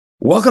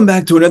Welcome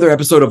back to another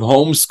episode of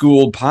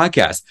Homeschooled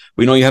Podcast.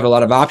 We know you have a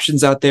lot of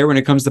options out there when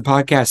it comes to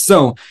podcasts,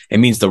 so it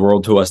means the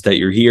world to us that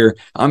you're here.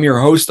 I'm your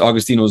host,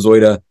 Agostino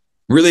Zoida.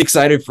 Really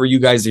excited for you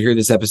guys to hear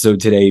this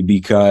episode today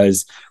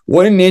because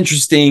what an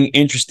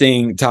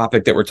interesting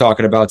topic that we're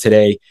talking about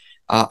today.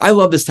 I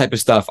love this type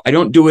of stuff. I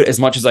don't do it as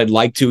much as I'd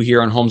like to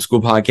here on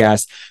Homeschool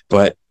Podcast,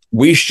 but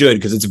we should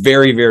because it's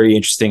very, very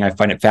interesting. I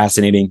find it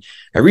fascinating.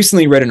 I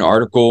recently read an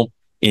article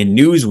in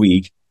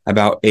Newsweek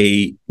about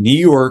a New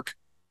York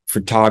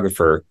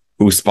photographer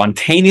who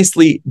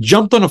spontaneously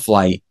jumped on a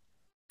flight,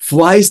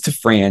 flies to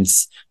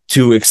France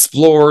to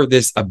explore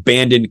this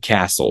abandoned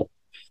castle.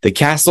 The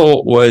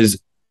castle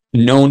was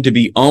known to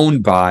be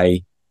owned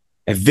by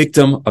a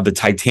victim of the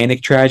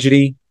Titanic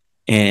tragedy,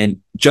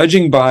 and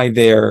judging by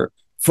their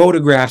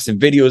photographs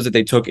and videos that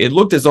they took, it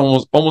looked as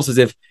almost as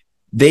if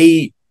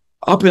they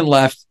up and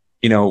left,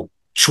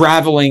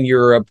 traveling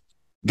Europe,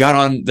 got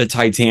on the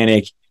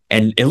Titanic,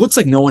 and it looks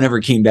like no one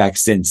ever came back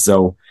since.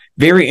 So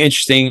very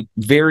interesting,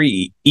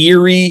 very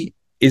eerie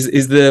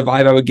is the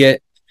vibe I would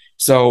get.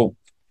 So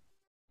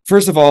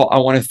first of all, I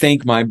want to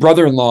thank my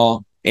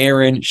brother-in-law,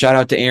 Aaron. Shout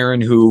out to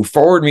Aaron, who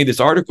forwarded me this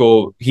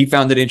article. He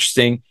found it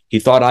interesting. He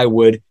thought I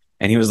would.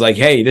 And he was like,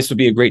 hey, this would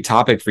be a great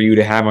topic for you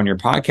to have on your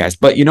podcast.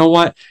 But you know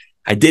what?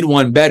 I did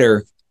one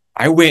better.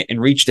 I went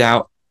and reached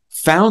out,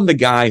 found the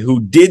guy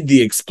who did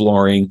the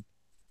exploring,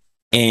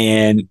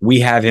 and we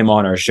have him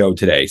on our show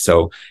today.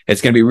 So it's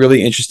going to be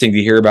really interesting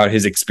to hear about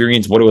his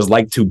experience, what it was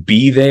like to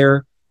be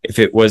there, if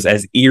it was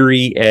as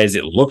eerie as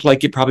it looked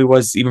like it probably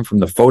was, even from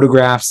the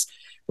photographs.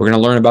 We're going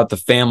to learn about the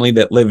family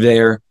that lived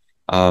there,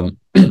 and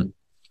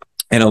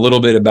a little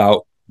bit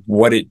about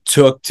what it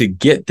took to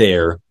get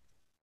there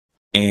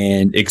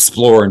and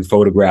explore and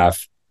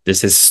photograph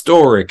this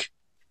historic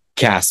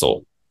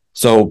castle.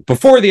 So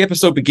before the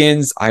episode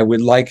begins, I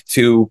would like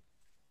to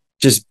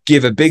just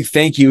give a big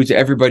thank you to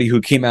everybody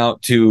who came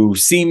out to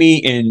see me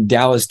in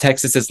Dallas,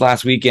 Texas this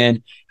last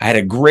weekend. I had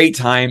a great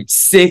time,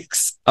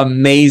 6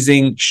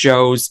 amazing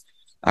shows.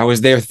 I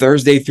was there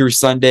Thursday through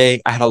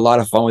Sunday. I had a lot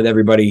of fun with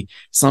everybody.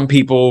 Some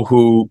people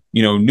who,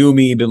 knew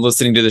me, been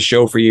listening to the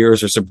show for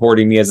years or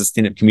supporting me as a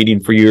stand-up comedian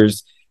for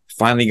years,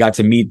 finally got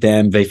to meet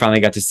them. They finally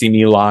got to see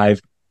me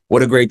live.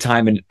 What a great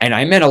time. And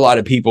I met a lot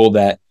of people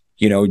that,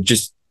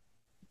 just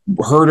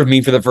heard of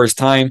me for the first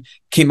time,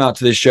 came out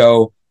to the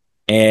show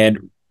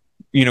and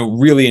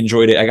really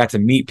enjoyed it. I got to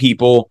meet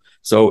people.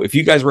 So if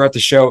you guys were at the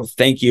show,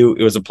 thank you.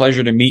 It was a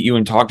pleasure to meet you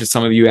and talk to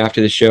some of you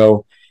after the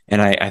show. And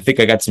I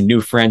think I got some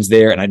new friends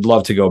there, and I'd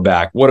love to go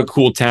back. What a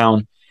cool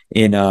town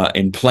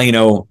in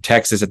Plano,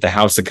 Texas, at the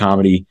House of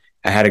Comedy.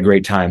 I had a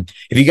great time.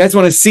 If you guys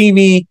want to see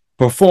me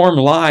perform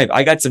live,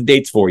 I got some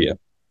dates for you.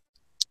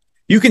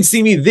 You can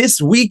see me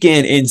this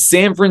weekend in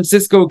San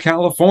Francisco,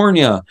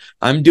 California.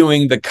 I'm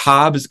doing the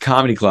Cobb's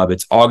Comedy Club.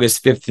 It's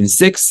August 5th and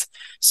 6th.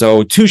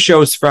 So 2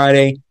 shows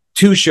Friday,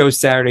 2 shows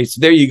Saturday.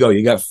 So there you go.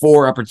 You got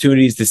 4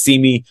 opportunities to see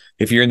me.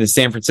 If you're in the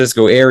San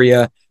Francisco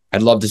area,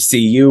 I'd love to see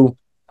you.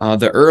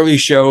 The early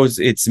shows,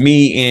 it's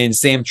me and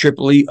Sam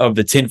Tripoli of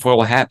the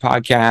Tinfoil Hat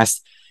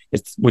podcast,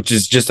 which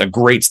is just a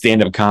great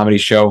stand-up comedy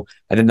show.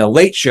 And then the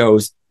late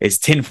shows, it's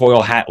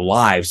Tinfoil Hat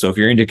Live. So if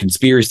you're into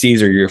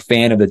conspiracies or you're a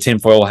fan of the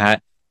Tinfoil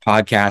Hat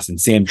podcast and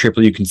Sam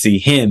Tripoli, you can see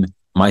him,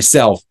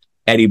 myself,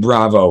 Eddie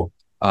Bravo,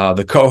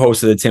 the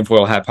co-host of the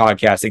Tinfoil Hat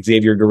podcast,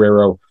 Xavier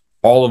Guerrero.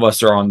 All of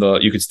us are on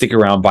you could stick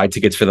around, buy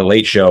tickets for the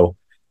late show,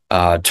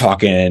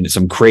 talking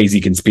some crazy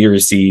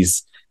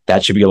conspiracies.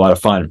 That should be a lot of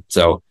fun.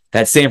 So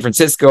that's San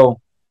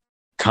Francisco.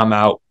 Come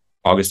out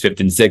August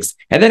 5th and 6th.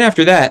 And then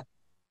after that,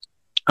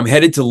 I'm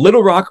headed to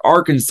Little Rock,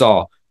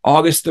 Arkansas,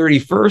 August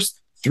 31st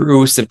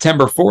through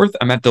September 4th.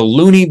 I'm at the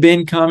Looney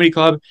Bin Comedy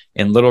Club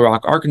in Little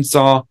Rock,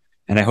 Arkansas,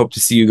 and I hope to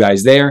see you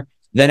guys there.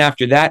 Then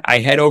after that, I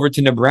head over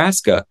to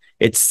Nebraska.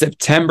 It's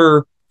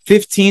September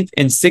 15th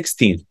and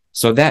 16th.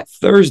 So that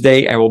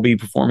Thursday, I will be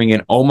performing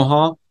in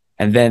Omaha,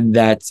 and then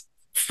that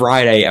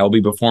Friday, I will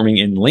be performing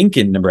in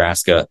Lincoln,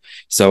 Nebraska.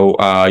 So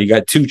you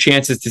got 2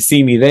 chances to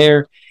see me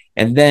there.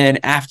 And then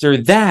after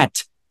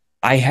that,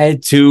 I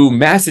head to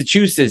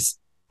Massachusetts,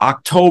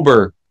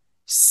 October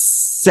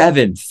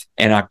 7th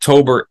and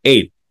October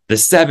 8th. The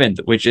 7th,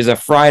 which is a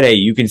Friday,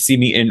 you can see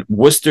me in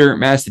Worcester,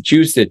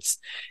 Massachusetts.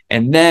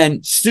 And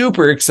then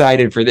super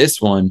excited for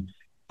this one,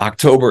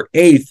 October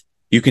 8th,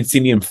 you can see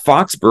me in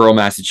Foxborough,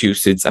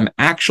 Massachusetts. I'm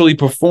actually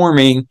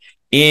performing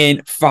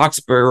in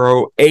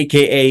Foxborough,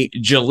 aka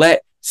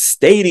Gillette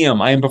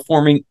Stadium. I am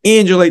performing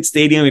in Gillette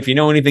Stadium. If you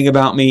know anything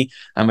about me,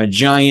 I'm a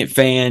giant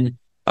fan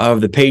of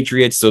the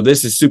Patriots. So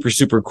this is super,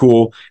 super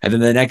cool. And then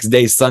the next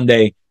day,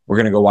 Sunday, we're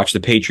going to go watch the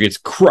Patriots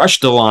crush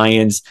the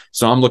Lions.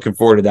 So I'm looking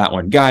forward to that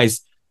one. Guys,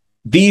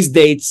 these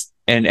dates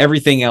and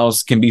everything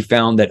else can be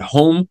found at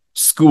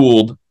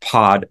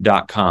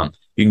homeschooledpod.com.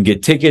 You can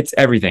get tickets,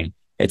 everything.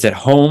 It's at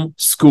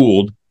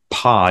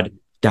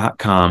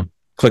homeschooledpod.com.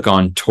 Click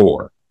on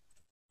tour.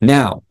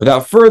 Now,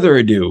 without further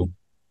ado,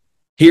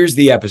 here's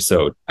the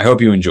episode. I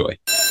hope you enjoy.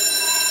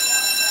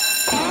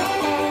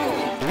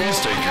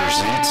 Please take your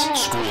seats.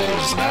 School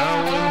is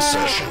now in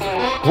session.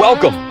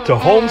 Welcome to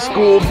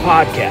Homeschooled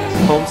Podcast.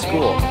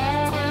 Homeschooled.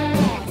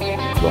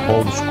 the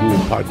Homeschooled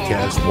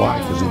podcast. Why?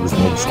 Because he was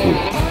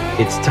homeschooled.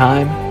 It's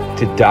time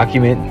to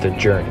document the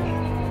journey.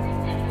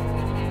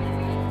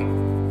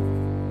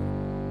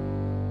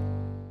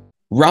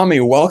 Ramy,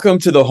 welcome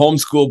to the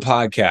Homeschooled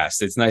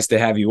podcast. It's nice to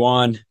have you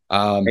on.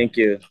 Thank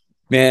you.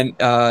 Man,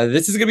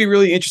 this is going to be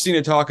really interesting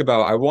to talk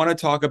about. I want to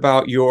talk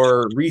about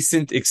your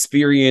recent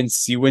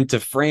experience. You went to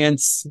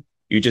France.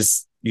 You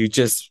just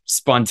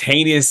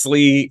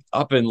spontaneously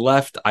up and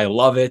left. I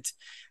love it.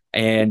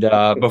 And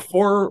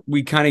before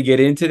we kind of get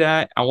into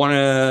that, I want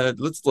to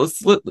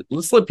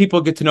let's let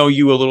people get to know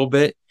you a little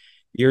bit.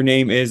 Your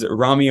name is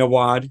Ramy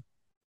Awad,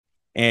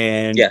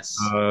 and Yes.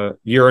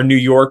 You're a New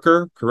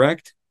Yorker,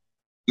 correct?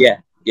 Yeah.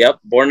 Yep.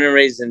 Born and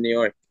raised in New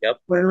York.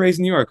 Yep. Born and raised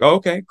in New York. Oh,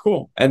 okay,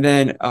 cool. And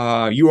then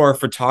you are a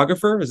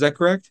photographer, is that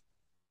correct?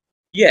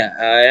 Yeah,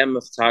 I am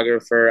a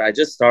photographer. I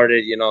just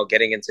started,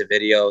 getting into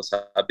video.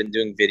 So I've been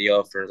doing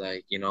video for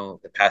the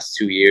past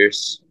 2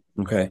 years.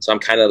 Okay. So I'm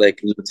kind of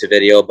like new to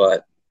video,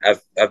 but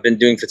I've been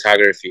doing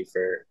photography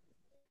for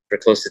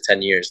close to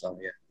 10 years now.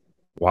 Yeah.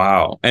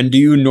 Wow. And do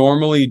you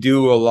normally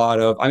do a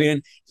lot of,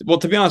 well,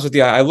 to be honest with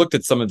you, I looked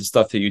at some of the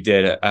stuff that you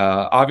did.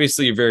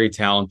 Obviously, you're very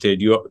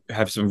talented. You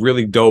have some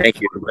really dope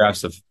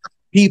photographs of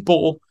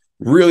people,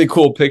 really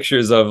cool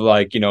pictures of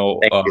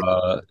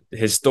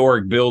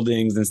historic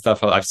buildings and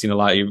stuff. I've seen a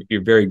lot.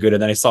 You're very good.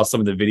 And then I saw some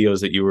of the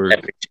videos that you were.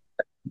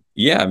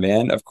 Yeah,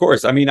 man. Of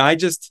course.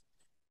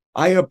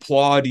 I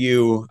applaud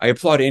you. I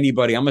applaud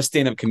anybody. I'm a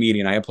stand-up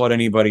comedian. I applaud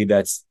anybody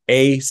that's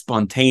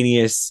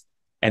spontaneous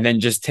and then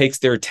just takes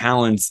their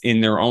talents in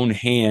their own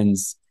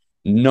hands.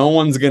 No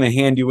one's going to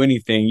hand you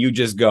anything. You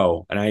just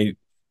go. And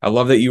I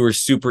love that you were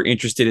super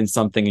interested in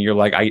something and you're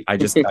like, I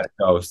just got to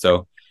go.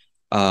 So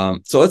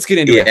let's get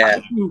into it.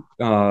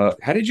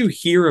 How did you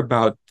hear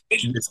about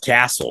this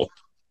castle?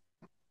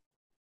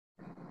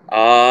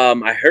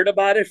 I heard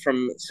about it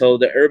so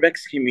the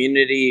urbex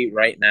community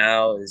right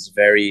now is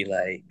very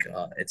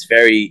it's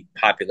very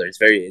popular.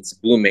 It's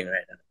booming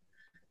right now.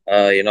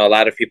 A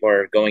lot of people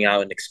are going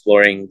out and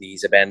exploring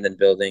these abandoned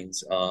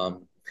buildings.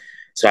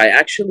 So I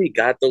actually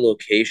got the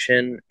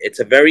location. It's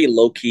a very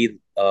low-key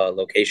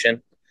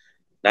location.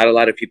 Not a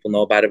lot of people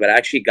know about it, but I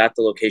actually got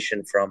the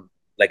location from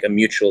like a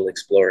mutual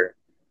explorer.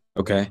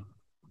 Okay.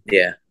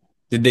 Yeah.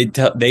 Did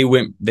they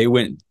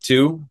went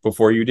too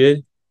before you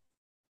did?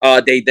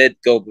 They did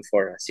go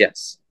before us,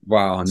 yes.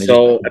 Wow. And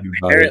so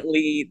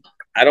apparently,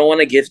 I don't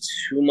want to give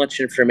too much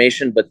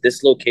information, but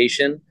this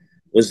location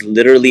was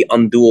literally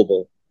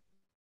undoable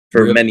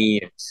for many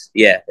years.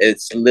 Yeah, it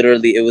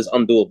was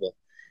undoable.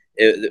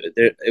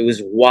 It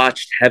was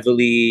watched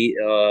heavily.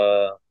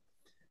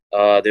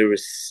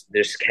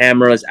 There's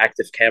cameras,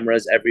 active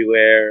cameras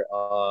everywhere.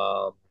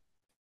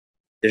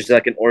 There's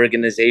like an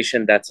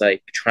organization that's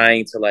like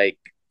trying to like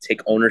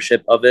take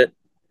ownership of it.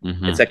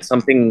 Mm-hmm. It's like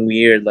something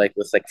weird, like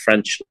with like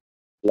French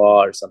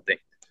law or something.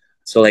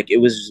 So like it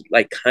was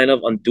like kind of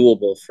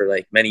undoable for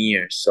like many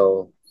years.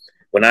 So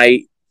when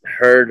I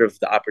heard of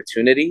the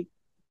opportunity,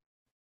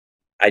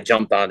 I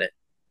jumped on it.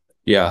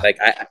 Yeah. Like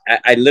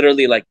I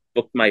literally like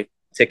booked my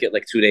ticket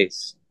like 2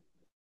 days.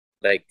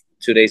 Like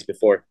 2 days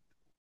before.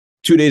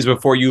 2 days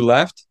before you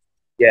left?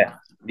 Yeah.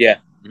 Yeah.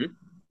 Mm-hmm.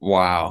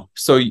 Wow.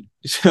 So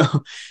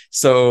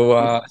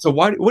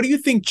what do you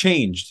think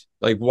changed?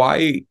 Like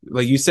why?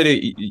 Like you said,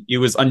 it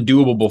was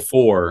undoable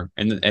before,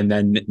 and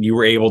then you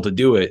were able to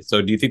do it.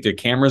 So do you think the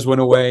cameras went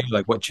away?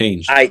 Like what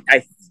changed? I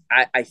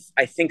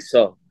think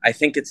so. I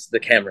think it's the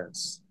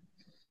cameras,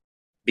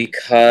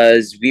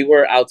 because we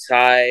were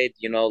outside,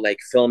 like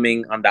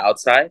filming on the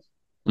outside,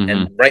 mm-hmm.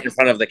 and right in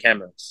front of the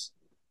cameras,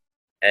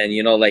 and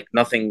like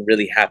nothing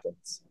really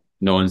happens.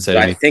 No one said so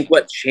anything. I think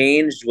what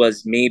changed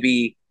was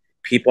maybe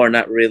people are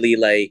not really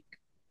like,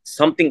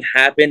 something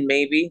happened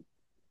maybe,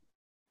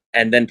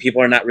 and then people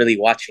are not really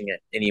watching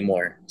it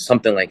anymore.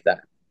 Something like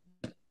that.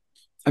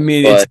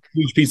 It's a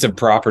huge piece of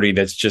property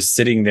that's just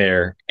sitting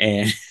there,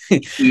 and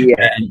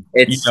yeah,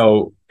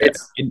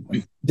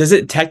 does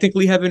it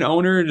technically have an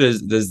owner?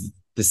 Does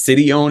the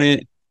city own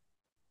it?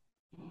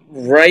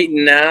 Right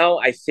now,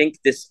 I think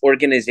this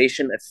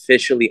organization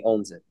officially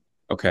owns it.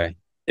 Okay.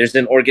 There's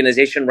an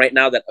organization right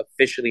now that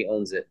officially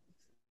owns it.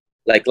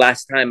 Like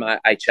last time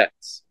I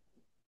checked.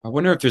 I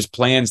wonder if there's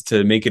plans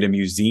to make it a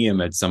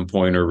museum at some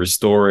point or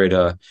restore it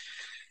or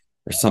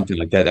something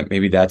like that.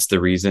 Maybe that's the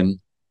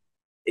reason.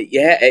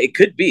 Yeah, it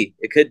could be.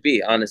 It could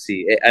be,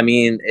 honestly.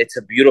 It's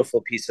a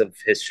beautiful piece of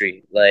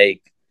history.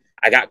 Like,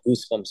 I got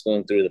goosebumps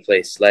going through the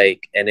place.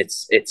 Like, and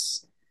it's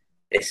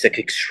like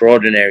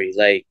extraordinary.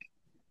 Like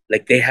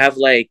they have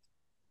like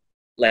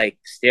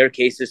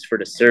staircases for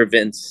the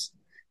servants.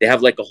 They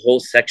have like a whole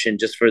section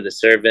just for the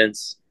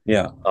servants.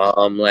 Yeah.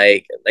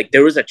 Like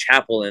there was a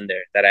chapel in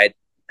there that I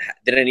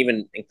didn't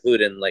even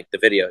include in like the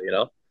video,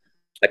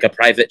 like a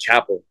private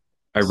chapel.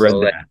 I read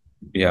that.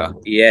 Yeah.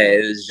 Yeah,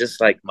 it was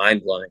just like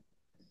mind blowing.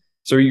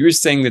 So you were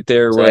saying that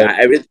there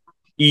were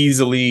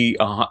easily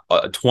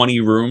 20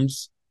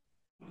 rooms?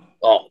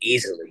 Oh,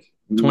 easily.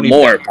 20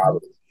 more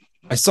probably.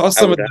 I saw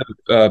some of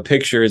the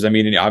pictures.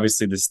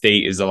 Obviously the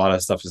state is, a lot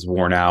of stuff is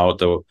worn out.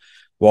 The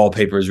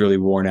Wallpaper is really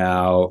worn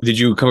out. Did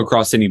you come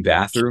across any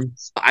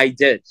bathrooms? I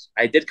did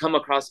come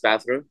across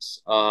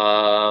bathrooms.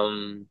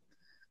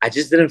 I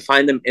just didn't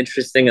find them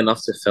interesting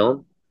enough to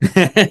film.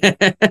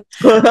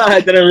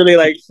 I didn't really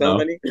like film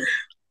No. any.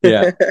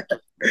 Yeah.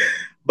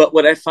 But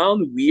what I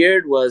found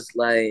weird was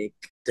like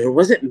there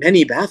wasn't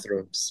many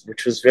bathrooms,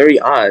 which was very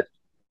odd.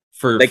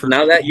 Like For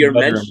now that you're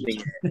bedrooms.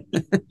 mentioning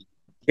it,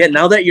 yeah,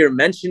 now that you're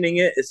mentioning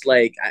it, it's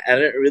like I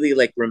don't really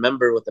like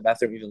remember what the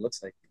bathroom even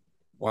looks like.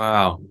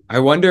 Wow. I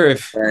wonder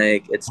if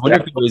Like it's I wonder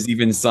if there was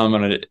even some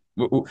on it.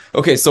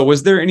 Okay, so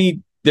was there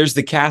any? There's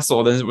the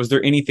castle. Then was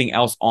there anything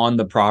else on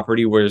the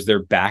property? Was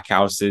there back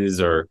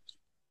houses or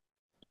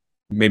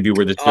maybe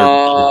where the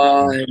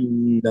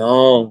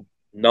no,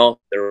 no,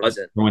 there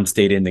wasn't. everyone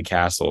stayed in the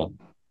castle?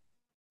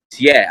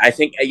 Yeah, I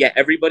think yeah,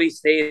 everybody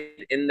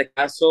stayed in the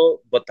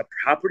castle, but the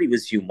property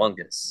was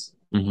humongous.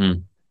 Hmm.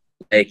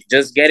 Like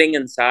just getting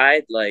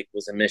inside like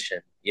was a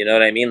mission. You know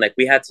what I mean? Like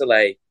we had to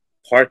like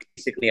park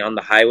basically on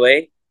the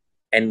highway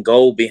and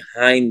go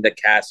behind the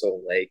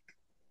castle. Like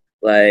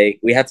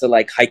we had to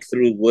like hike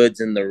through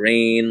woods in the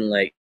rain.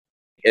 Like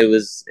it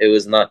was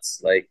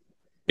nuts. Like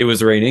It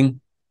was raining.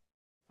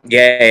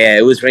 yeah,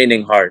 it was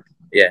raining hard.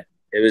 Yeah,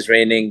 it was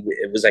raining.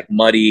 It was like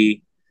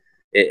muddy.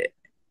 It,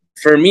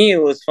 for me,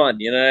 it was fun.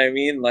 You know what I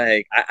mean?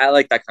 Like I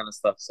like that kind of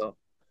stuff. So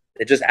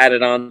it just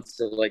added on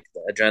to like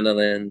the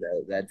adrenaline,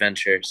 the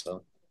adventure.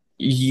 So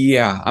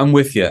Yeah, I'm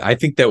with you. I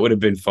think that would have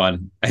been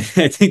fun. I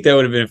think that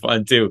would have been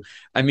fun too.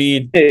 I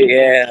mean,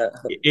 yeah,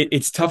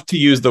 it's tough to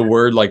use the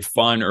word like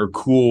fun or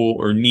cool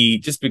or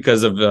neat just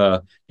because of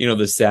the,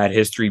 the sad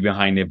history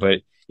behind it, but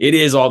it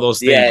is all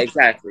those yeah, things.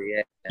 exactly.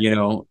 Yeah,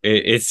 yeah.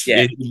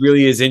 It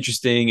really is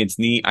interesting. It's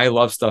neat. I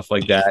love stuff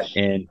like that.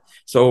 And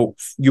so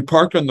you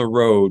parked on the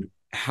road.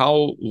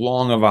 How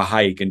long of a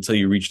hike until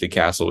you reached the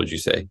castle, would you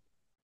say?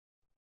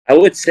 I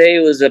would say it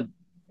was a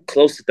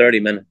close to 30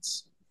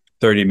 minutes.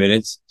 30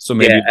 minutes. So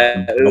maybe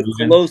Yeah,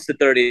 close to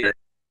 30,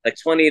 like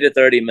 20 to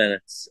 30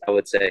 minutes. I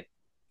would say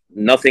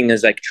nothing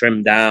is like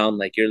trimmed down.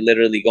 Like you're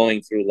literally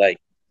going through like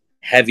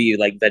heavy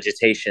like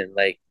vegetation.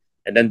 Like,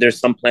 and then there's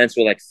some plants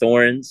with like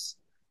thorns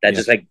that yeah.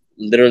 just like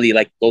literally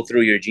like go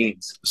through your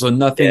jeans. So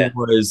nothing Yeah.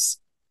 was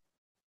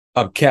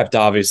upkept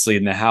obviously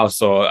in the house,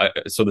 so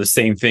so the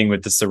same thing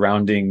with the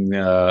surrounding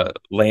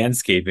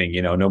landscaping,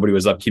 nobody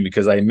was upkeeping,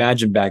 because I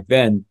imagine back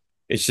then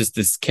it's just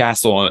this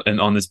castle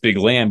and on this big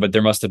land, but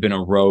there must have been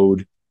a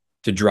road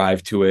to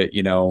drive to it,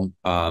 Yeah,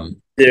 not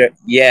there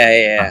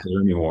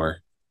anymore.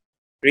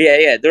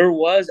 yeah. There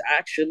was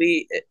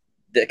actually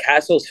the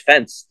castle's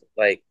fenced.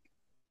 Like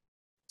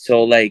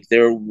so, like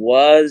there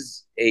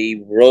was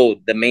a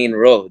road, the main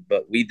road,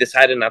 but we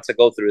decided not to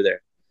go through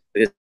there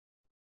because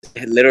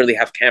they literally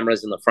have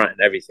cameras in the front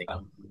and everything.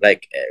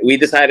 Like we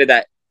decided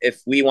that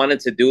if we wanted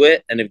to do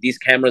it and if these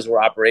cameras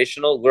were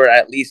operational, we're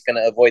at least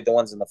gonna avoid the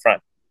ones in the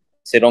front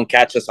so they don't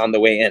catch us on the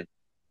way in.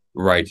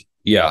 Right,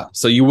 yeah,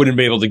 so you wouldn't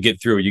be able to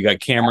get through. You got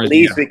cameras, At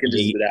least we can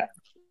just do that.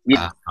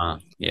 Yeah,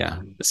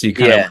 yeah, so you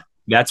kind of,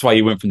 that's why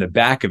you went from the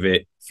back of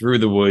it through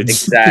the woods.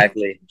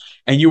 exactly.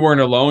 And you weren't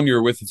alone, you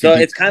were with a few So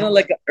people. it's kind of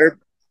like a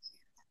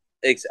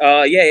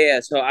yeah.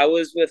 So I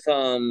was with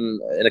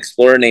an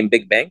explorer named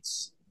Big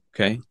Banks.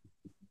 Okay.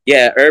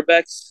 Yeah,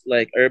 urbex,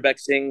 like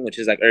urbexing, which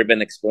is like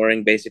urban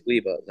exploring basically,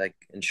 but like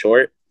in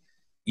short,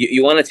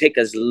 you want to take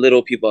as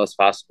little people as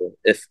possible.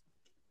 If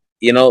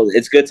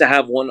it's good to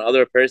have one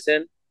other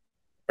person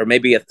or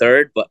maybe a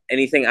third, but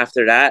anything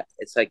after that,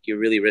 it's like you're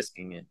really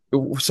risking it.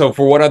 So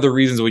for what other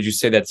reasons would you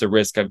say that's a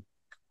risk?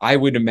 I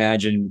would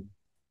imagine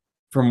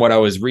from what I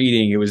was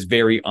reading, it was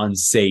very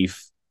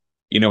unsafe.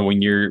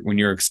 When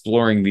you're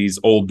exploring these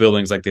old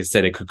buildings, like they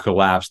said, it could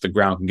collapse, the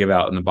ground can give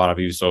out in the bottom of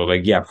you. So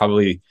like, yeah,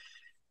 probably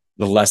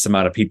the less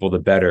amount of people, the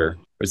better.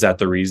 Is that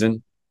the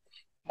reason?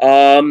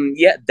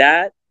 Yeah,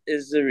 that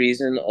is the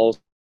reason also.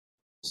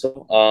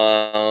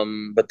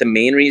 But the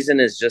main reason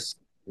is just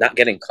not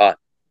getting caught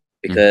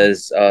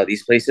because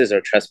these places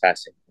are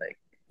trespassing. Like,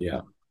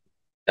 Yeah.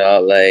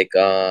 like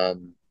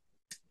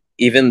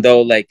even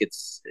though like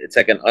it's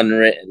like an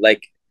unwritten,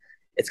 like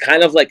it's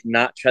kind of like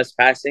not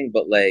trespassing,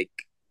 but like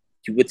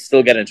you would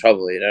still get in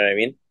trouble. You know what I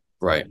mean?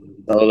 Right.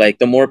 So like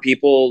the more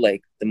people,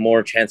 like the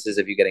more chances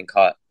of you getting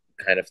caught,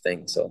 kind of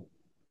thing. So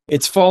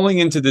It's falling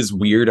into this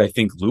weird, I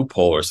think,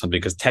 loophole or something,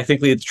 because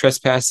technically it's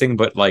trespassing,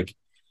 but like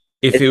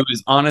if it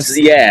was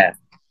honestly yeah,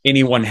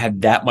 anyone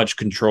had that much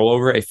control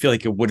over it, I feel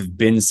like it would have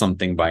been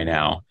something by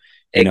now.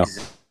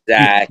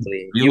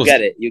 exactly. You get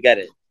it. You get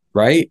it.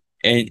 Right?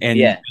 And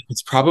Yeah.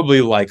 it's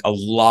probably like a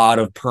lot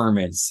of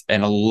permits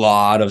and a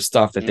lot of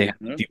stuff that they have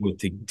to Mhm. deal with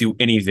to do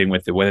anything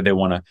with it, whether they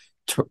want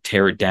to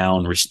tear it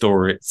down,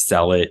 restore it,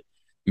 sell it,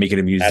 make it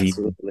a museum.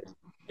 Absolutely.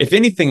 If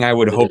anything, I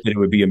would hope that it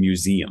would be a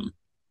museum.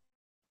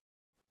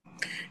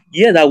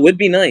 Yeah, that would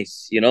be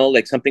nice.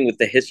 Like something with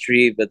the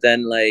history, but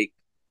then like,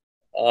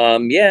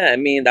 yeah, I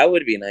mean that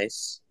would be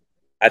nice.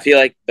 I feel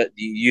like, but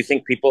you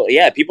think people,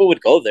 yeah, people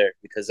would go there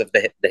because of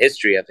the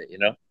history of it.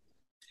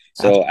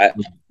 So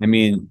I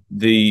mean,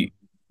 the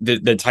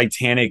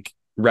Titanic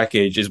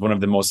wreckage is one of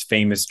the most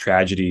famous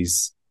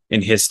tragedies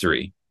in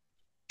history.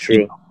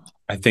 true.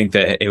 I think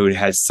that it would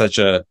have such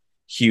a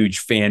huge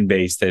fan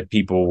base that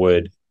people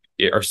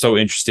are so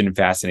interested and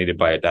fascinated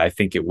by it that I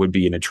think it would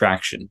be an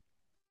attraction.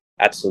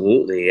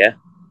 Absolutely, yeah.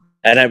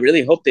 And I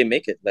really hope they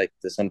make it like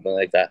to something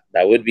like that.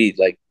 That would be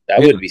that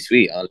Yeah. would be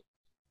sweet.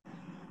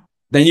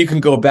 Then you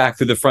can go back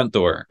through the front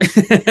door.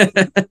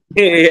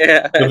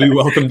 Yeah. You'll be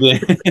welcomed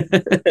in.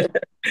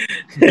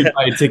 You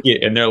buy a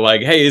ticket, and they're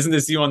like, "Hey, isn't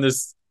this you on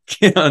this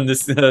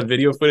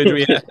video footage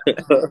we have?"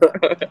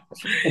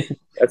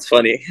 That's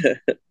funny.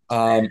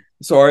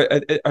 So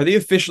are they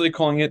officially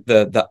calling it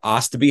the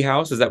Ostby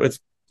House? Is that what it's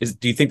is?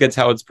 Do you think that's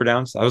how it's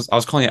pronounced? I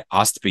was calling it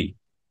Ostby.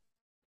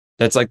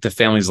 That's like the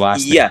family's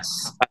last name.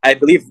 Yes, I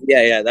believe.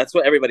 Yeah, yeah. That's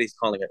what everybody's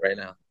calling it right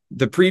now.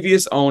 The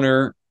previous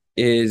owner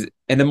and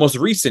the most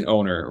recent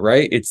owner,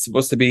 right? It's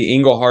supposed to be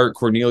Engelhart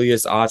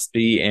Cornelius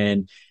Ostby,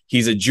 and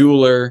he's a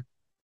jeweler.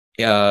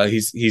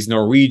 He's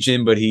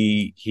Norwegian, but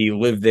he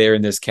lived there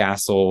in this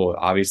castle.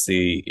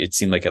 Obviously, it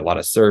seemed like a lot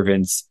of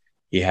servants.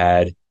 He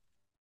had,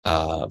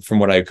 from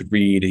what I could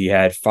read, he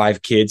had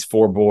 5 kids,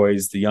 4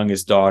 boys, the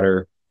youngest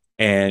daughter,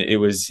 and it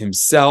was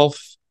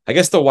himself. I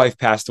guess the wife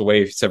passed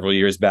away several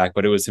years back,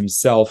 but it was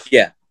himself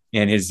Yeah,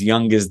 and his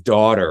youngest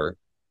daughter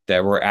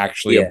that were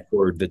actually yeah,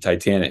 aboard the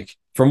Titanic.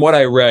 From what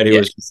I read, it yeah.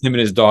 was just him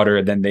and his daughter,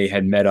 and then they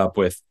had met up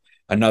with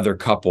another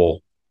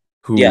couple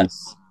who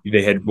Yes,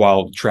 they had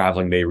while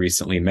traveling. They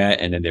recently met,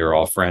 and then they were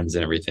all friends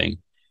and everything.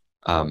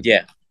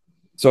 yeah.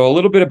 So a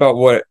little bit about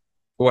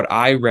what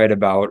I read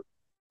about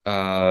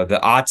the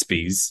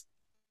Ostbys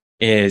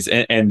is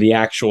and the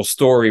actual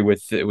story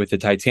with the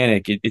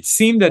Titanic. It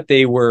seemed that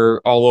they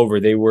were all over.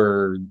 They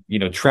were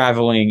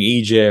traveling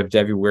Egypt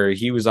everywhere.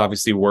 He was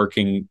obviously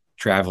working,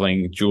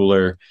 traveling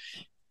jeweler,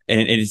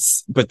 and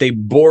but they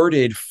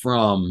boarded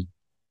from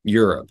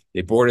Europe.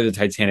 They boarded the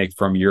Titanic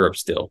from Europe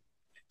still.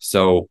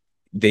 So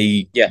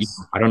Yes.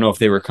 I don't know if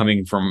they were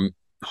coming from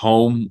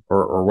home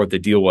or what the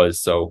deal was.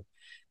 So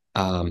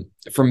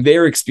from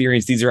their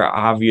experience, these are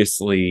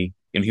obviously,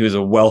 he was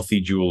a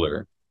wealthy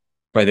jeweler.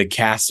 By the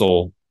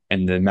castle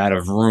and the amount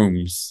of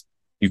rooms,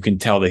 you can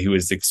tell that he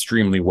was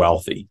extremely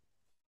wealthy.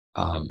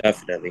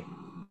 Definitely.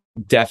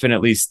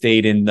 Definitely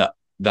stayed in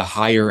the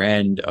higher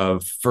end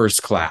of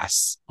first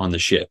class on the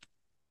ship.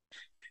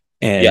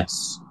 And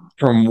Yes.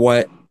 from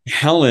what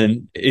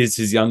Helen is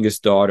his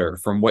youngest daughter,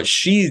 from what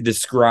she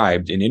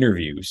described in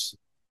interviews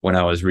when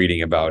I was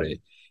reading about it,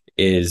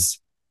 is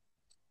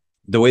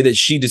the way that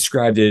she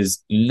described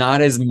is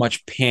not as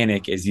much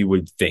panic as you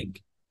would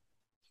think,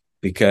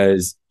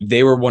 because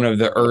they were one of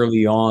the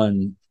early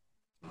on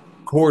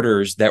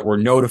quarters that were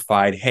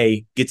notified,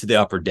 hey, get to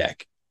the upper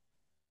deck.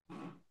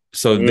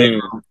 So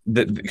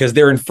because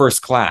they're in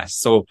first class.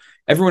 So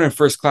everyone in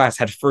first class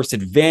had first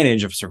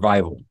advantage of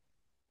survival,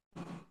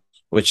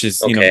 which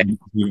is, Okay.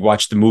 you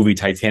watch the movie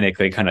Titanic,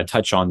 they kind of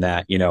touch on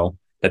that,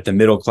 that the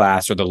middle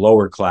class or the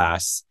lower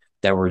class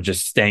that were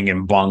just staying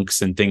in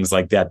bunks and things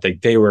like that,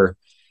 they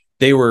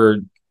were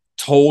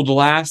told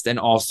last and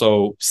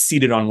also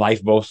seated on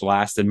lifeboats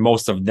last, and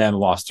most of them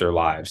lost their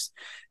lives.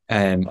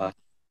 And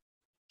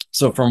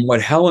so from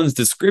what Helen's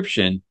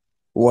description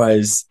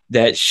was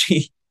that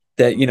she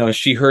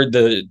heard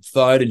the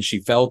thud and she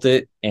felt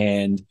it,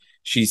 and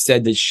she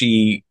said that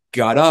she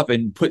got up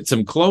and put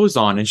some clothes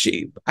on, and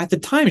at the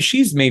time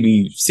she's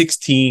maybe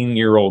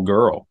 16-year-old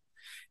girl,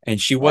 and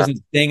she wasn't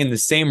staying in the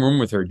same room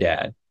with her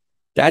dad.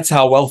 That's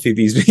how wealthy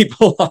these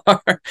people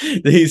are.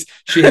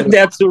 She had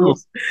That's true.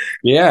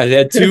 yeah, they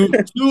had two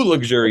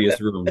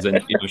luxurious rooms,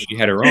 and she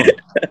had her own.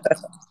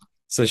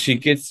 So she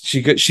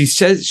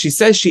says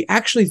she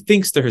actually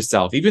thinks to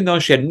herself, even though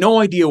she had no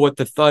idea what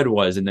the thud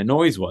was and the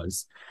noise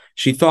was,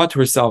 she thought to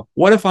herself,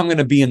 what if I'm going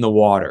to be in the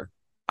water?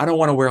 I don't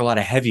want to wear a lot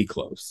of heavy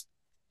clothes.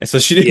 And so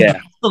she didn't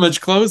put so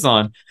much clothes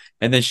on.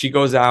 And then she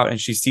goes out and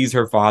she sees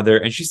her father.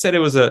 And she said it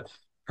was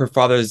her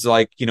father's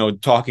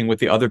talking with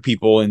the other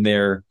people in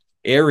their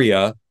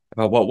area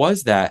about what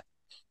was that.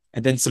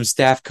 And then some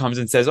staff comes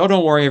and says, oh,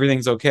 don't worry,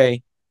 everything's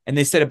okay. And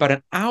they said about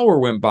an hour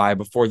went by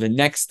before the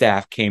next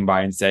staff came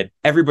by and said,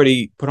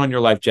 everybody put on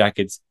your life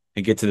jackets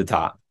and get to the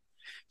top.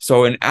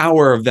 So an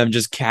hour of them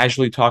just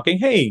casually talking,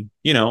 hey,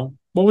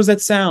 what was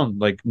that sound?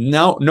 Like,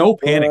 no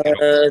panic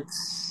at all.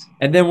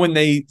 And then when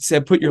they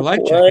said, put your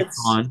life jackets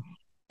on,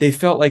 they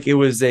felt like it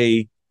was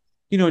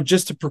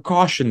just a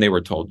precaution, they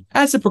were told.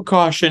 As a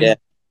precaution,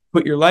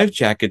 put your life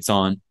jackets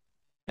on.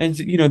 And,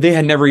 they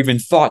had never even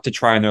thought to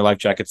try on their life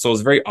jackets. So it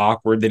was very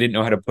awkward. They didn't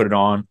know how to put it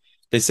on.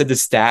 They said the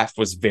staff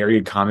was very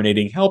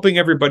accommodating, helping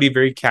everybody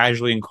very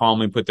casually and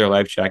calmly put their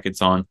life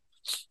jackets on.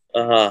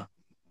 So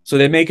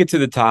they make it to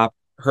the top,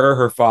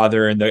 her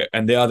father, and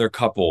the other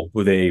couple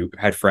who they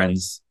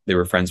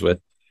were friends with.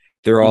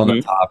 They're all on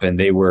the top, and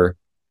they were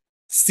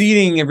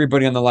seating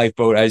everybody on the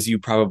lifeboat, as you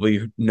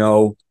probably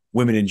know,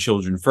 women and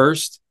children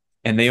first.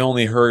 And they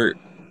only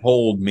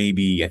hold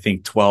maybe, I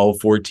think, 12,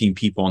 14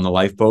 people on the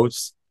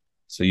lifeboats.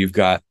 So you've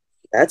got...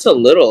 That's a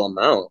little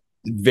amount.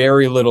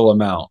 Very little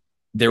amount.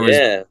 There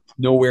was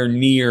nowhere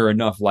near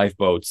enough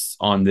lifeboats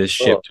on this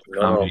ship to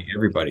accommodate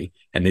everybody.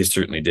 And they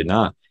certainly did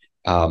not.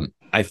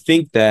 I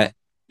think that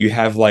you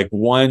have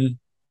one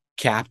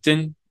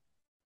captain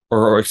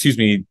or excuse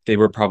me, they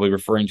were probably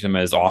referring to him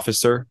as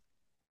officer,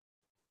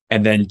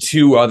 and then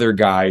two other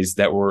guys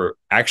that were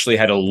actually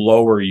had to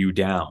lower you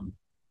down.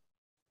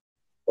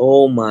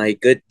 Oh my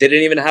good. They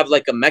didn't even have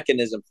like a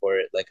mechanism for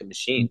it, like a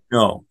machine.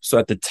 No. So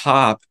at the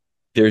top,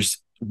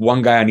 there's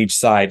one guy on each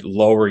side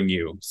lowering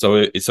you. So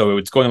it's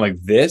going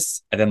like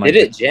this, and then like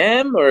Did it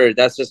jam or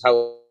that's just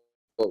how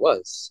it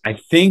was? I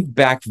think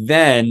back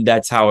then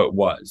that's how it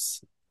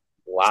was.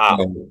 Wow.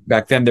 So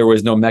back then there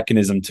was no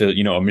mechanism to,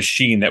 a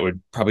machine that would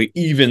probably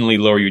evenly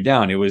lower you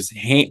down. It was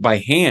by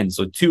hand.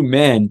 So two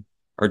men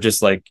are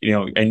just like,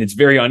 and it's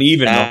very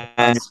uneven.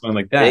 That's Going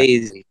like that.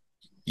 crazy.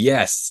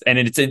 Yes, and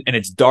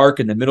it's dark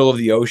in the middle of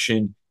the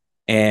ocean,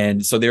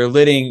 and so they're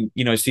letting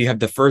So you have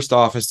the first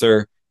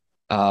officer,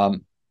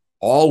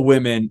 all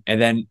women,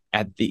 and then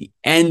at the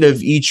end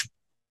of each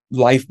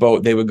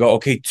lifeboat, they would go,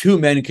 okay, two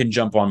men can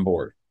jump on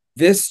board.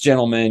 This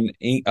gentleman,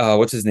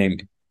 what's his name?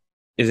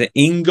 Is it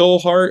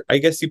Engelhart? I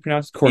guess you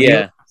pronounce it,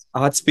 Cornelius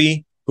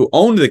Ostby, who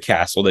owned the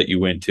castle that you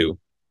went to.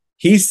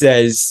 He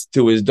says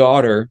to his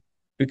daughter,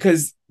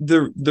 because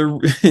the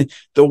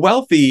the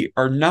wealthy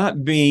are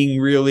not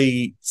being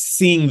really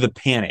seeing the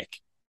panic.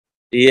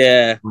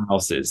 Yeah.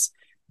 Else's.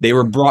 They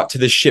were brought to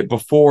the ship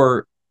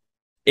before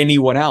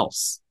anyone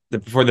else,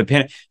 before the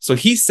panic. So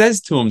he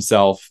says to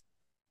himself,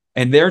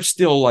 and they're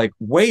still like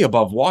way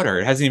above water.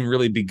 It hasn't even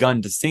really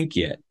begun to sink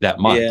yet that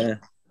much. Yeah.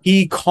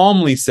 He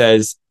calmly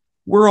says,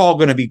 we're all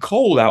going to be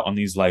cold out on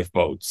these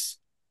lifeboats.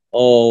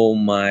 Oh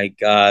my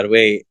God.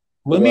 Wait.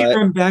 Let me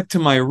run back to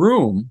my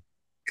room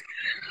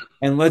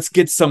and let's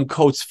get some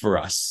coats for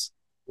us.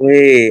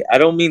 Wait, I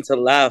don't mean to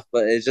laugh,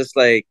 but it's just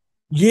like,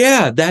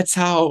 yeah, that's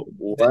how.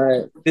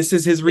 What? This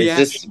is his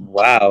reaction. It's just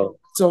wow.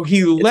 So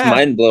he left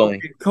mind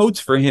blowing coats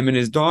for him and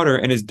his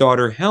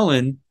daughter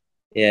Helen.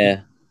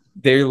 Yeah.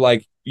 They're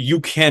like,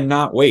 you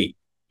cannot wait.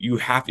 You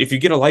have, if you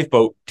get a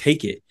lifeboat,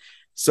 take it.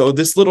 So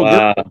this little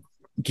girl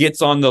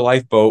gets on the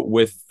lifeboat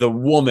with the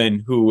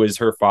woman who is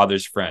her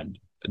father's friend.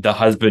 The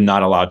husband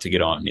not allowed to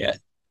get on yet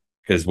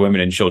because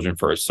women and children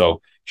first.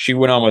 So she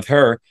went on with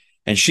her,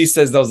 and she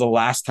says that was the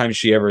last time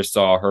she ever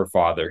saw her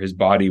father. His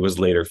body was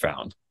later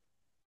found.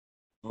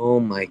 Oh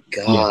my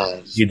God.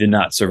 Yeah, he did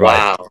not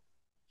survive. Wow.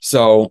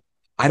 So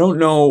I don't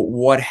know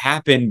what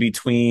happened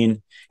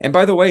between. And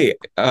by the way,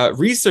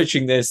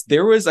 researching this,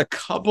 there was a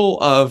couple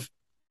of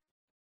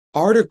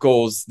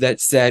articles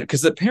that said,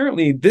 because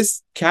apparently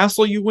this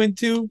castle you went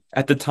to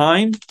at the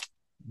time,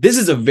 this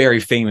is a very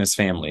famous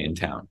family in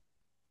town.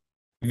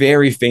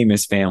 Very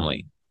famous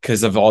family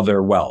because of all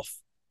their wealth.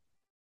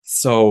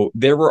 So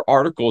there were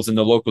articles in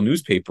the local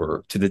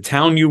newspaper to the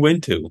town you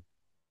went to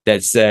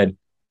that said,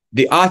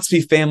 the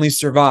Ostby family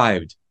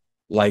survived,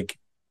 like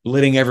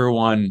letting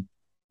everyone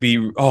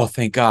be, oh,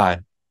 thank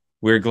God.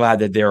 We're glad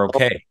that they're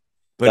okay.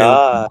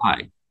 But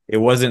it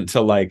wasn't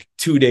until like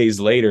 2 days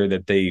later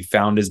that they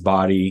found his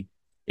body.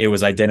 It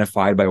was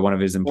identified by one of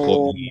his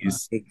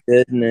employees. Oh my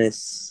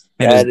goodness.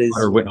 And his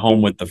daughter went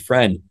home with the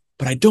friend.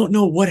 But I don't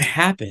know what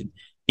happened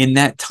in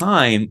that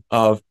time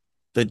of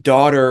the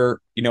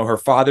daughter, her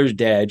father's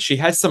dead. She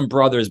has some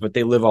brothers, but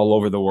they live all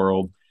over the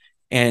world.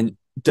 And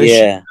does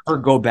she ever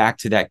go back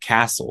to that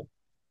castle?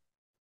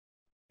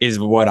 Is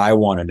what I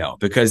want to know,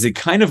 because it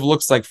kind of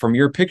looks like from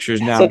your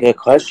pictures now. That's a good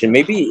question.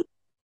 Maybe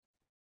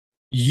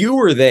you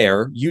were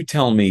there. You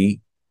tell me.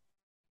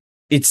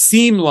 It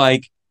seemed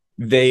like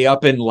they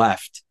up and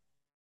left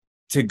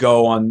to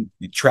go on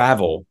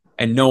travel,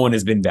 and no one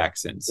has been back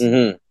since.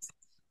 Mm-hmm.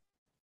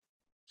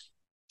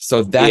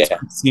 So that's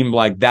what it seemed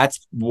like.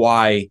 That's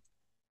why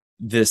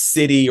the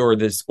city or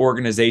this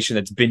organization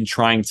that's been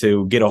trying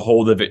to get a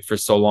hold of it for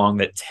so long,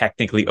 that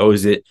technically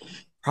owes it,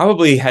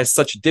 probably has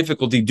such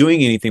difficulty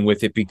doing anything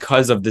with it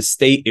because of the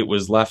state it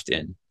was left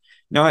in.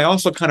 Now, I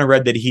also kind of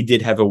read that he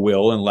did have a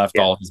will and left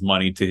all his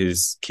money to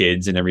his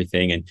kids and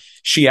everything. And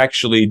she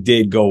actually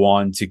did go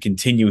on to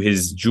continue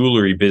his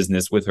jewelry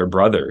business with her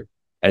brother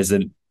as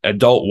an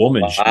adult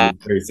woman. She was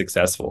very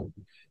successful.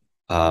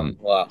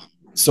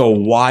 So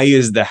why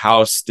is the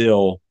house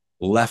still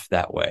left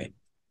that way?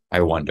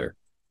 I wonder.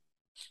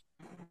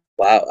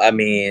 Wow. I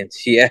mean,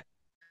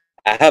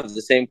 I have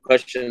the same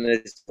question.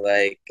 It's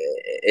like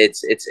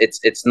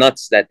it's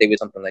nuts that they would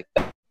something like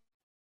that.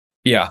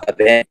 Yeah, but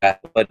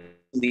I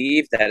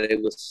believe that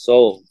it was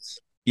sold.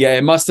 Yeah,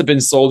 it must have been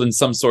sold in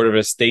some sort of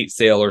estate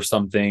sale or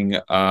something.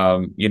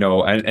 And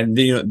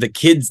the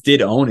kids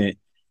did own it,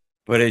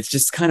 but it's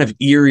just kind of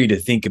eerie to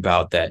think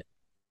about that.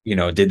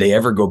 Did they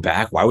ever go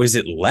back? Why was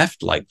it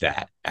left like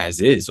that as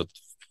is,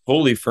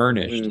 fully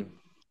furnished?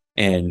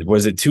 And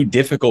was it too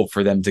difficult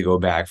for them to go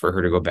back, for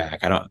her to go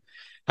back?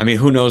 I mean,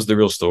 who knows the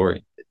real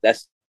story? That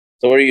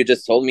story you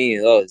just told me,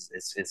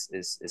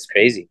 it's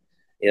crazy.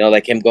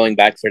 Like him going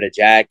back for the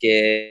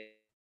jacket.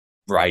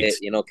 Right.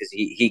 Because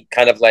he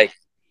kind of like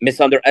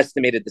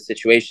misunderestimated the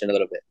situation a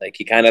little bit. Like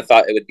he kind of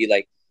thought it would be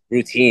like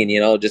routine,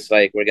 just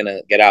like we're going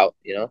to get out,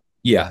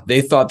 Yeah,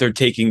 they thought they're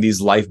taking these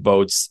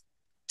lifeboats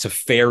to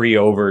ferry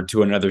over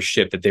to another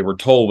ship that they were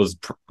told was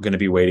going to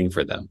be waiting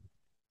for them.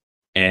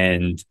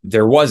 And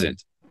there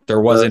wasn't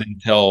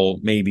until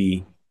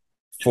maybe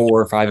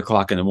 4 or 5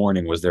 o'clock in the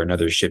morning was there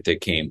another ship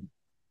that came,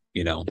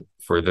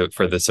 for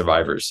the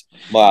survivors.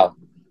 Wow.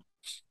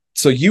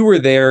 So you were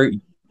there.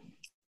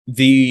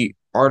 The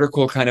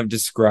article kind of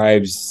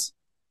describes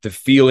the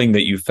feeling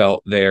that you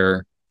felt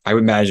there. I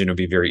would imagine it would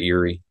be very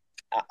eerie.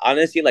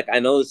 Honestly, like I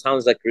know it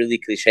sounds like really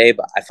cliche,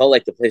 but I felt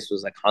like the place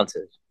was like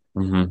haunted.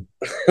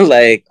 Mm-hmm.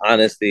 Like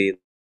honestly,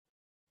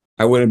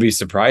 I wouldn't be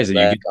surprised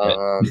that you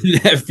like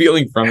get that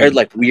feeling I from heard it.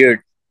 like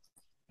weird.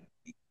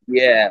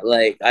 Yeah,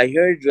 like I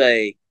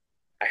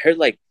heard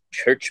like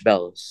church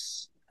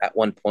bells at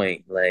one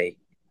point. Like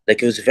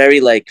it was very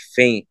like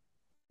faint.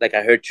 Like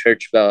I heard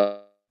church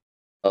bells.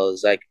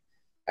 Like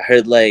I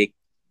heard like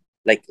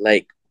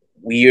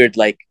weird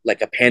like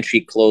a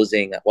pantry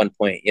closing at one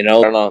point. I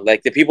don't know.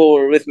 Like the people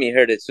who were with me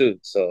heard it too.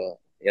 So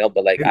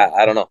but like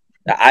I don't know.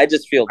 I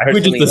just feel I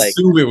would just personally like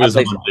assume it that was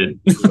place. haunted.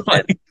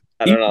 Like,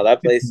 I don't Even know. That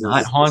if it's place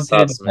not is haunted.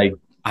 sus, man.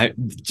 Like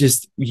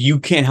you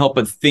can't help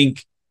but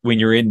think when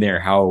you're in there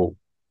how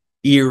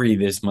eerie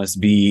this must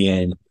be.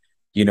 And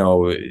you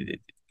know,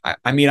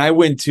 I mean, I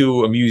went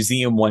to a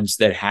museum once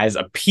that has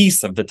a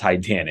piece of the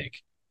Titanic,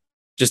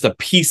 just a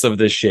piece of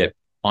the ship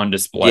on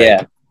display.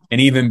 Yeah, And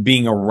even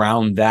being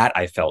around that,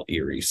 I felt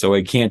eerie. So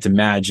I can't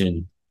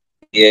imagine.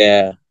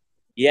 yeah,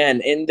 yeah.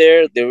 And in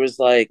there was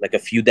like a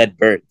few dead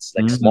birds,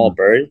 like small Mhm.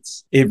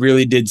 birds. It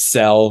really did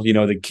sell.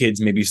 The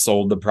kids maybe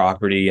sold the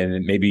property,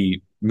 and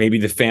maybe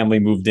the family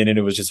moved in and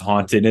it was just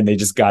haunted, and they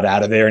just got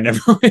out of there and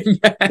never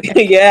went back.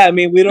 Yeah, I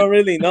mean, we don't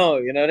really know.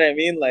 You know what I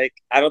mean? Like,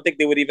 I don't think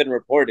they would even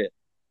report it.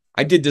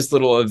 I did this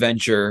little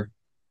adventure.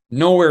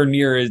 Nowhere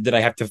near did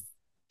I have to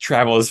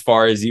travel as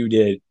far as you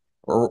did,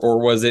 or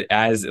was it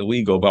as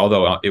illegal? But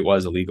although it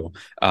was illegal,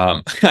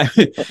 I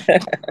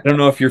don't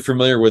know if you're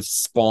familiar with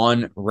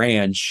Spawn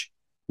Ranch,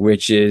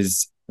 which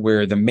is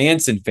where the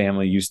Manson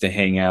family used to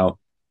hang out.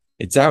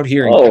 It's out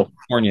here in Oh,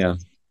 California,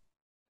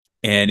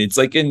 and it's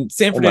like in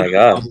San oh my Fernando.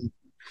 God.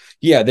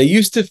 Yeah, they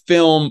used to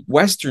film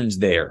westerns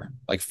there,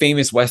 like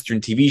famous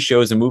western TV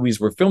shows and movies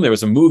were filmed. There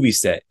was a movie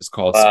set. It's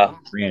called Spawn Wow.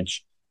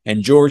 Ranch.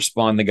 And George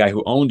Spawn, the guy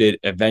who owned it,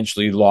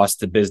 eventually lost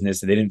the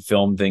business. And they didn't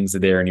film things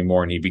there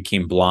anymore. And he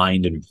became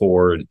blind and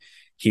poor. And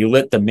he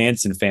let the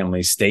Manson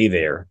family stay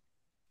there.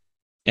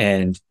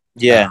 And uh,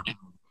 Yeah.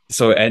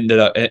 so it ended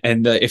up.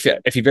 And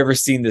if you've ever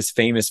seen this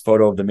famous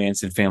photo of the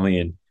Manson family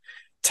in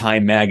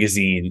Time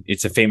magazine,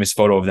 it's a famous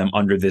photo of them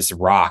under this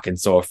rock. And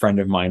so a friend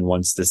of mine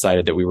once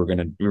decided that we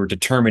were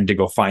determined to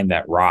go find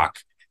that rock.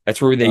 That's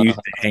where they used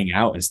to hang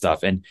out and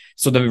stuff. And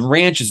so the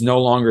ranch is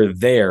no longer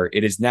there.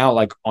 It is now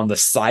like on the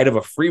side of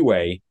a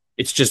freeway.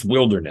 It's just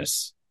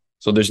wilderness.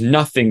 So there's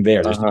nothing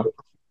there. There's Uh-huh. no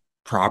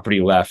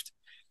property left.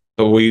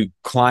 But we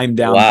climbed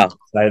down the Wow.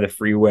 side of the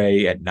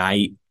freeway at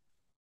night.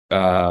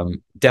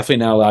 Definitely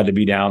not allowed to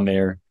be down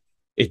there.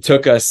 It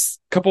took us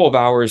a couple of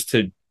hours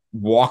to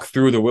walk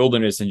through the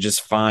wilderness and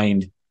just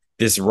find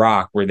this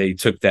rock where they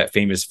took that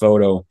famous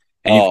photo.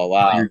 And you Oh,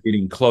 wow. you're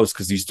getting close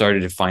because you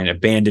started to find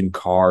abandoned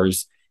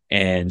cars,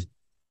 and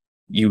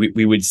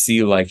we would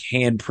see like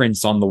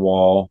handprints on the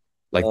wall,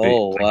 like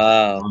Oh,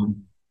 wow.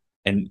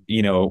 and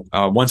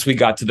once we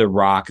got to the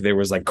rock, there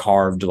was like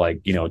carved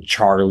like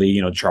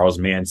Charlie, Charles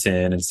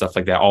Manson and stuff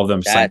like that. All of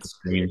them signed. That's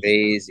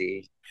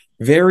crazy.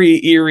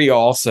 Very eerie,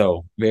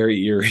 also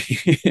very eerie.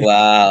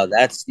 Wow.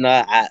 That's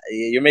not,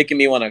 you're making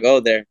me want to go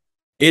there.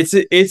 It's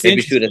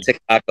Maybe shoot a interesting.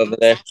 TikTok over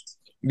there.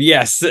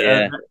 Yes,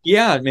 Yeah.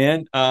 yeah,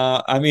 man.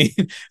 I mean,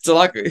 it's a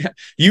lot.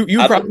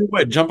 You I, probably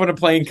would jump on a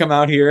plane, come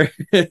out here,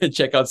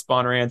 check out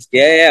Spawn Ranch.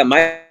 yeah.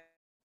 My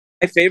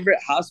favorite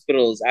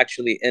hospital is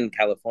actually in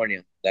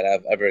California that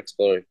I've ever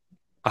explored.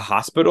 A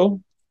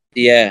hospital?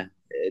 Yeah.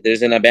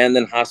 There's an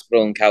abandoned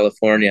hospital in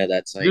California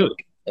that's like Really?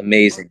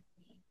 amazing.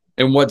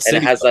 In what And it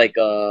city? has like,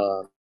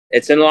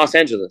 it's in Los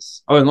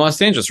Angeles. Oh, in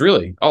Los Angeles,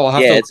 really? Oh, I'll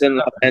have Yeah. to. It's in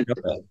Los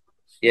Angeles.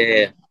 Yeah.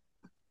 Yeah.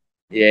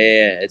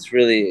 Yeah,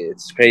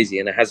 it's crazy,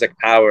 and it has like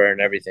power and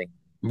everything.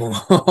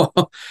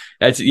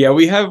 That's yeah.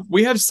 We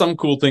have some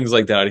cool things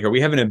like that out here.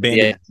 We have an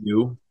abandoned Yeah.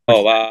 zoo, Oh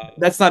which wow.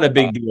 that's not a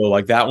big deal.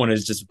 Like that one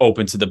is just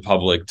open to the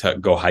public to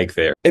go hike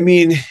there. I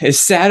mean, as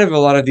sad as a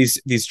lot of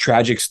these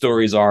tragic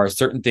stories are,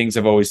 certain things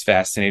have always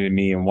fascinated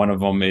me, and one of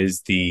them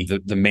is the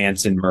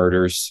Manson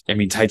murders. I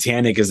mean,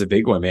 Titanic is a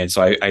big one, man.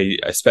 So I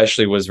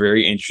especially was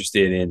very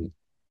interested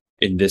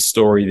in this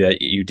story that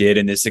you did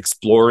and this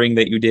exploring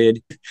that you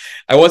did.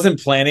 I wasn't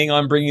planning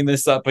on bringing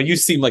this up, but you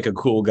seem like a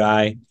cool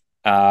guy.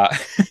 Uh,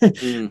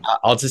 Mm,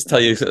 I'll just tell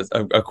you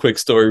a quick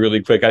story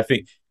really quick. I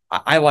think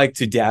I like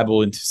to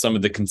dabble into some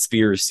of the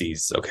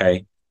conspiracies.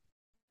 Okay.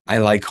 I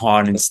like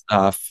haunting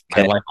stuff.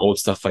 I okay. like old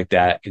stuff like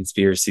that,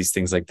 conspiracies,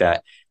 things like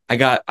that. I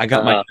got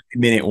my Uh,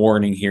 minute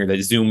warning here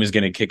that Zoom is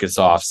going to kick us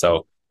off.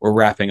 So we're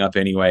wrapping up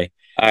anyway.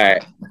 all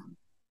right.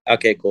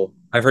 Okay, cool.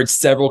 I've heard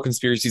several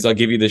conspiracies. I'll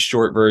give you the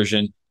short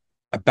version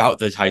about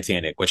the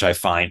Titanic, which I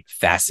find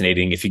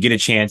fascinating. If you get a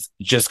chance,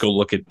 just go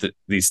look at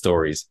these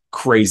stories.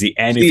 Crazy.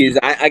 And if Please,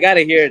 I gotta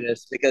hear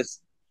this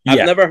because I've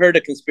yeah, never heard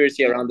a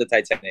conspiracy around the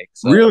Titanic.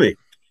 So really,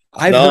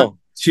 I've heard no.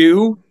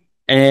 two,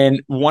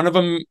 and one of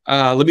them.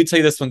 Let me tell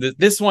you this one.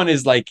 This one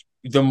is like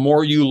the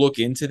more you look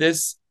into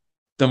this,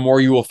 the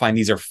more you will find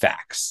these are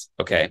facts.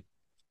 Okay.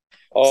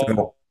 Oh,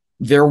 So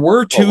there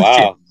were oh two ships.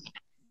 wow.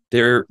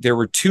 There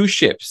were two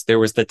ships. There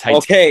was the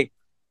Titanic. Okay,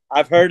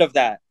 I've heard of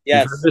that. You've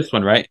heard Yes, this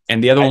one, right?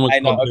 And the other one was I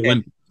know. called the Okay.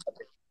 Olympic.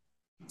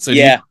 So do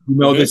you Yeah.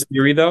 know Mhm. this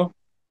theory though?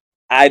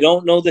 I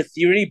don't know the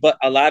theory, but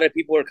a lot of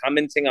people are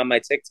commenting on my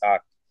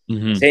TikTok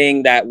Mm-hmm.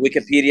 saying that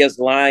Wikipedia is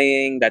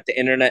lying, that the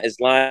internet is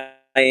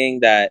lying,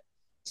 that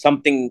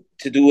something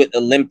to do with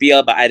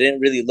Olympia, but I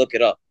didn't really look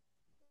it up.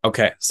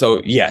 Okay.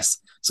 So yes.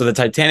 So the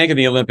Titanic and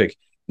the Olympic.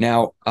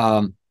 Now,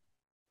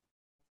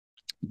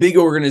 big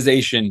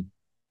organization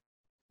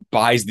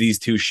buys these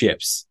two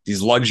ships,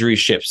 these luxury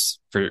ships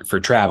for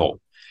travel.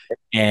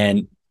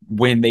 And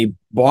when they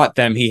bought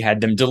them, he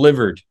had them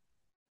delivered.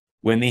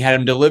 When they had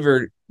them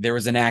delivered, there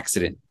was an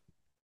accident.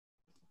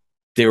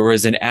 There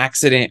was an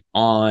accident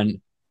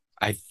on,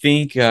 I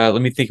think,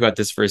 let me think about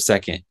this for a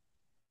second.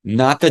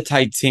 Not the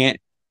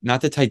Titanic.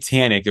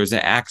 There was an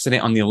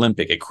accident on the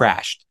Olympic. It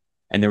crashed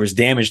and there was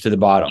damage to the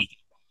bottom.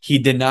 He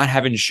did not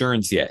have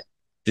insurance yet.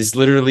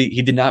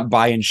 He did not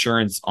buy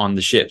insurance on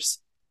the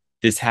ships.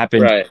 This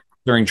happened Right.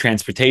 during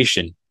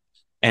transportation.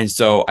 And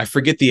so I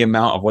forget the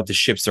amount of what the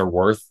ships are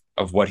worth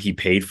of what he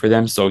paid for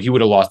them. So he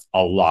would have lost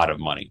a lot of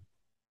money.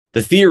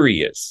 The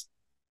theory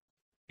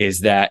is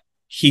that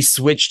he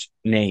switched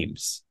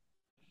names.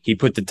 He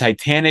put the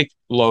Titanic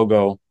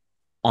logo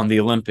on the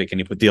Olympic and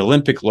he put the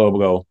Olympic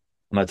logo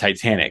on the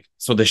Titanic.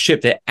 So the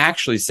ship that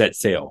actually set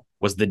sail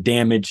was the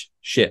damaged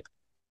ship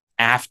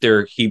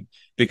after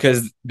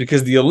because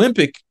the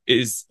Olympic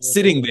is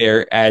sitting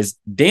there as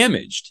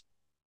damaged.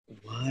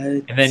 What?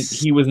 And then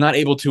he was not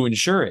able to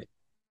insure it.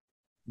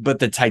 But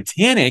the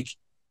Titanic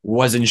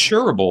was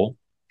insurable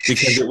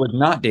because it was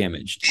not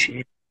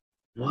damaged.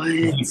 What?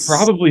 He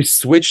probably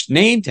switched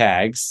name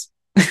tags,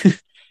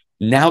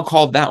 now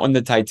called that one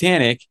the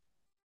Titanic,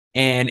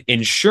 and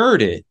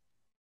insured it.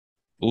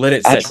 Let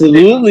it set.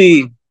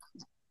 Absolutely.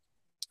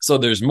 So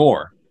there's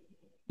more.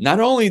 Not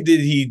only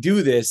did he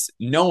do this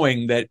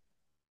knowing that,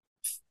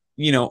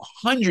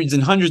 hundreds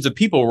and hundreds of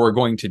people were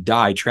going to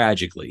die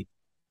tragically,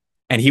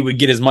 and he would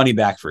get his money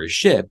back for his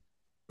ship,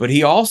 but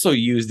he also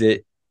used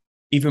it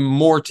even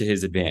more to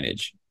his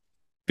advantage.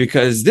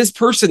 Because this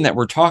person that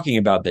we're talking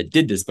about that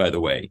did this, by the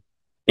way,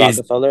 is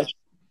Rockefeller.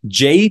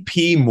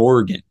 J.P.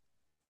 Morgan.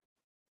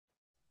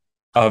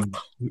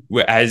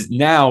 As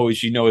now,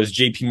 as you know, as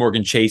J.P.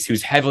 Morgan Chase, he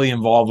was heavily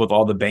involved with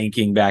all the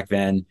banking back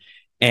then.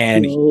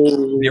 And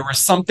there was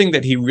something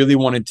that he really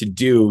wanted to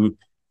do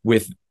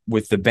with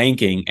the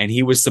banking. And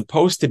he was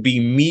supposed to be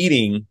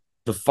meeting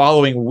the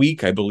following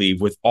week, I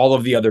believe, with all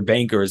of the other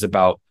bankers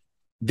about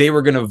they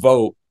were going to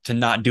vote to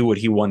not do what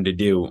he wanted to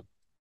do.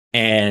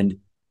 And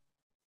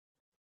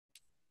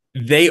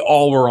they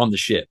all were on the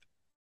ship.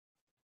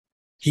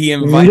 He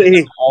invited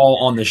them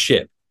all on the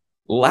ship.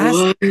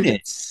 Last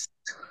minute,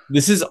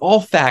 this is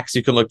all facts.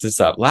 You can look this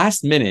up.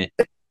 Last minute,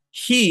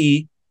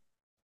 he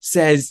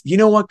says, you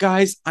know what,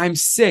 guys? I'm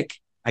sick.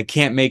 I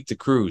can't make the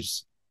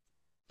cruise.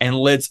 And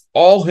lets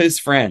all his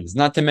friends,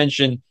 not to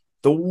mention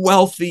the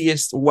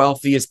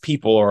wealthiest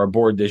people are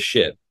aboard this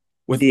ship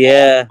with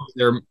all of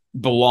their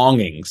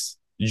belongings,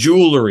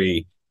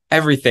 jewelry,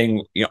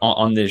 everything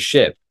on this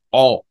ship,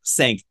 all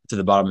sank to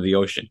the bottom of the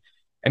ocean.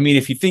 I mean,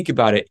 if you think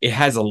about it, it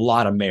has a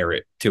lot of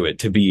merit to it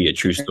to be a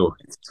true story.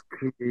 It's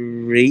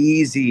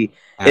crazy.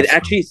 Absolutely. It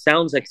actually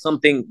sounds like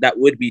something that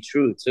would be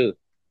true too.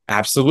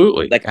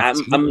 Absolutely. Like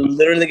absolutely. I'm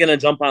literally gonna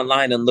jump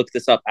online and look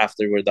this up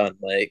after we're done.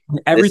 Like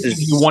everything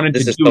you wanted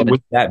to do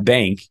with that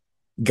bank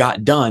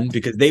got done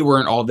because they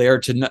weren't all there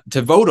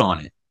to vote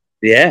on it.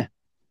 Yeah.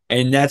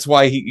 And that's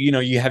why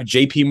you have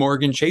J.P.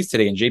 Morgan Chase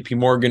today, and J.P.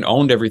 Morgan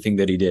owned everything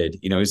that he did.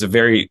 He's a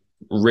very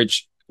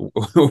rich,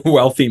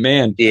 wealthy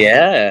man.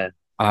 Yeah.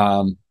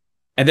 And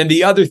then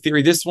the other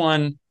theory, this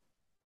one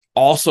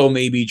also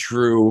may be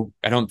true.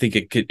 I don't think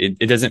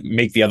it doesn't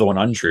make the other one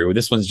untrue.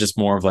 This one's just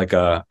more of like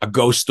a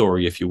ghost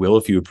story, if you will,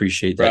 if you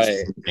appreciate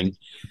that.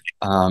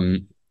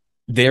 Right.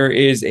 There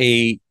is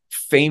a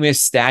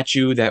famous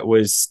statue that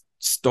was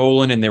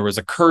stolen and there was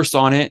a curse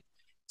on it.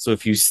 So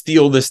if you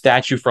steal the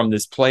statue from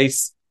this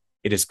place,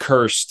 it is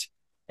cursed.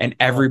 And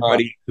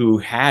everybody who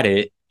had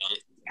it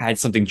had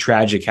something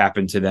tragic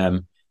happen to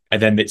them.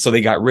 And then so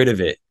they got rid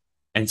of it.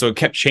 And so it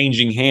kept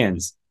changing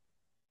hands.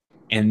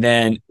 And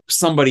then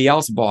somebody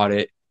else bought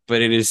it,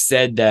 but it is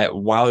said that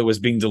while it was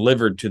being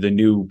delivered to the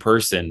new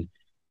person,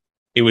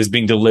 it was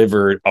being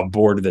delivered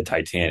aboard the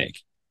Titanic.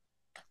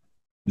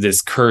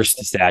 This cursed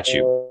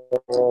statue.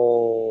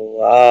 Oh,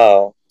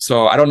 wow.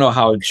 So I don't know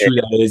how true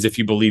that is, if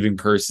you believe in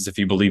curses, if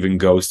you believe in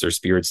ghosts or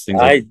spirits, things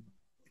like that. I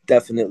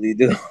definitely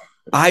do.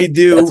 I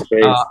do.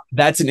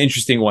 That's an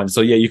interesting one.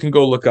 So yeah, you can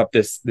go look up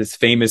this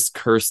famous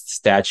cursed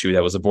statue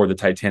that was aboard the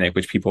Titanic,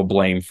 which people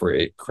blame for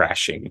it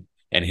crashing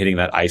and hitting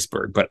that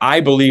iceberg. But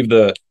I believe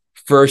the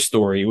first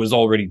story was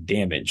already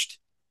damaged.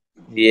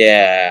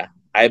 Yeah,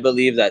 I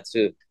believe that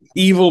too.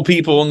 Evil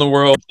people in the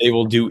world, they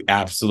will do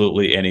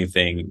absolutely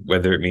anything,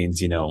 whether it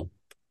means,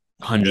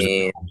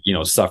 hundreds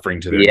of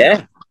suffering to their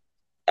Yeah,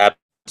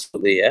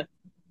 absolutely. Yeah,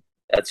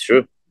 that's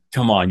true.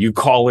 Come on, you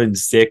call in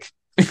sick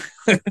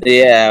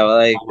Yeah,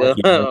 like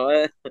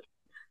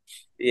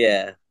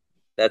yeah,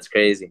 that's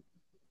crazy.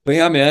 But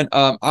yeah, man,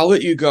 I'll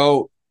let you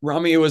go.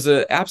 Rami, it was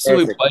an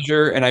absolute Perfect.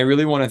 pleasure, and I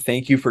really want to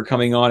thank you for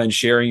coming on and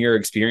sharing your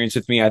experience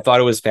with me. I thought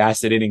it was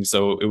fascinating,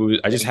 so it was.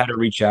 I just Thank had to you.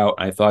 reach out.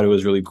 I thought it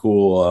was really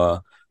cool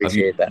of you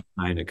Appreciate that.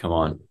 trying to come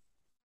on.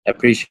 I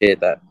appreciate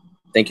that.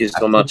 Thank you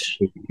so much.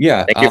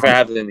 Yeah, Thank you for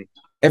having me.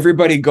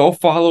 everybody go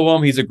follow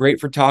him. He's a great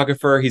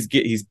photographer. He's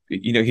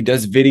he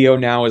does video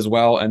now as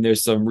well, and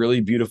there's some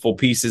really beautiful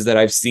pieces that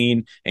I've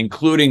seen,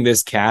 including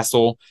this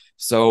castle.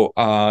 So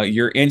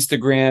your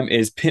Instagram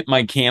is Pimp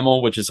My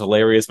Camel, which is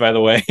hilarious, by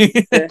the way.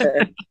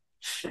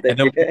 And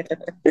then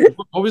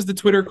what was the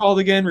Twitter called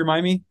again?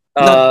 Remind me.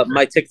 Not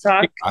My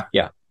TikTok. TikTok,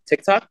 yeah.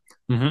 TikTok.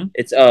 Mm-hmm.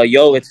 It's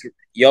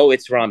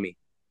it's Ramy.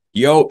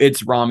 Yo,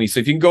 it's Rami.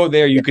 So if you can go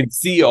there, you can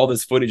see all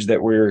this footage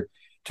that we're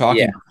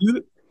talking. Yeah.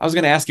 I was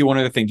going to ask you one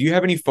other thing. Do you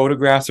have any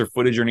photographs or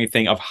footage or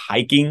anything of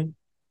hiking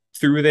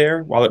through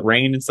there while it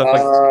rained and stuff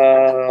like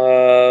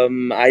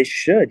that? I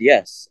should.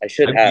 Yes, I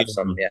should I'd have be,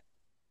 some. Yeah.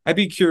 I'd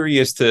be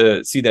curious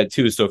to see that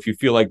too. So if you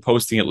feel like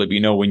posting it, let me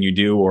know when you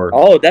do, or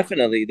Oh,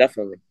 definitely,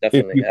 definitely, if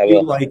definitely. you I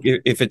feel will. like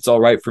if it's all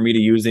right for me to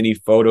use any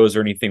photos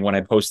or anything when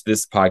I post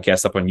this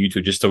podcast up on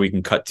YouTube, just so we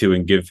can cut to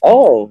and give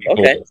Oh,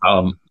 people, okay.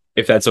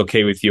 if that's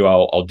okay with you,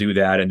 I'll do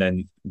that, and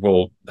then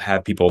we'll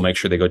have people make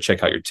sure they go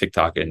check out your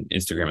TikTok and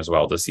Instagram as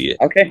well to see it.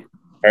 Okay.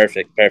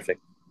 Perfect.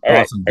 Perfect. All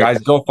right. Awesome, guys,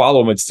 Perfect. go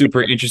follow him. It's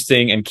super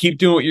interesting, and keep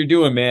doing what you're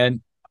doing,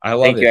 man. I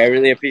love Thank it. you. I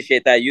really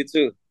appreciate that. You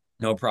too.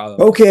 No problem.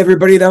 Okay,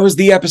 everybody, that was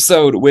the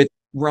episode with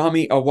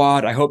Ramy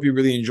Awad. I hope you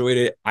really enjoyed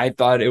it. I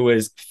thought it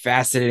was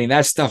fascinating.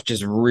 That stuff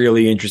just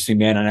really interesting,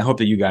 man. And I hope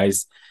that you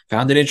guys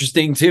found it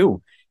interesting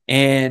too.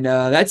 And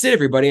that's it,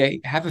 everybody.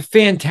 Have a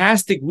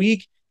fantastic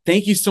week.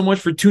 Thank you so much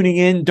for tuning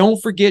in.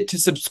 Don't forget to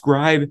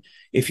subscribe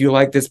if you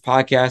like this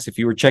podcast, if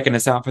you were checking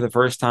us out for the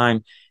first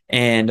time.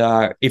 And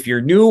if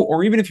you're new,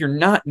 or even if you're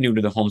not new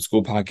to the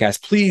Homeschool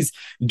Podcast, please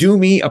do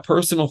me a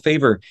personal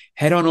favor.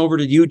 Head on over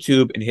to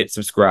YouTube and hit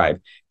subscribe.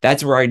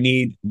 That's where I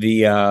need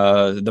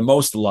the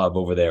most love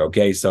over there.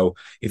 Okay. So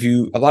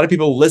a lot of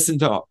people listen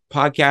to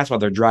podcasts while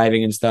they're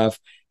driving and stuff.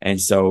 And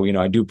so,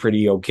 I do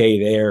pretty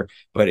okay there.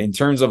 But in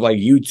terms of like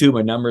YouTube,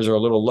 my numbers are a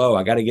little low.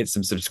 I got to get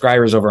some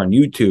subscribers over on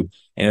YouTube.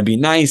 And it'd be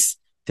nice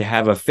to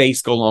have a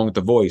face go along with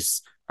the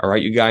voice. All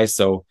right, you guys.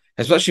 So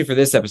especially for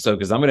this episode,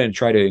 because I'm going to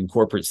try to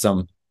incorporate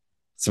some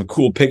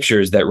cool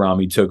pictures that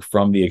Ramy took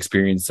from the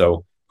experience.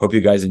 So hope you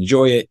guys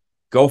enjoy it.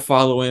 Go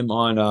follow him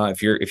on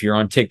if you're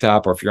on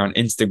TikTok or if you're on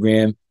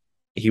Instagram.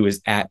 He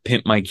was at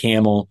Pimp My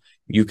Camel.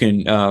 You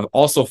can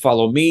also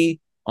follow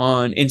me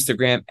on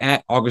Instagram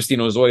at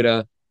Agostino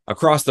Zoida.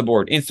 Across the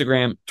board,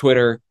 Instagram,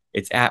 Twitter,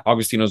 it's at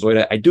Agostino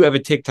Zoida. I do have a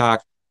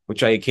TikTok,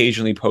 which I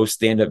occasionally post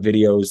stand-up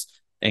videos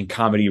and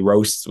comedy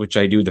roasts, which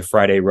I do the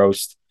Friday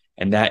roast.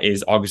 And that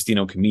is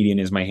Agostino Comedian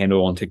is my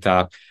handle on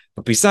TikTok.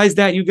 But besides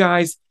that, you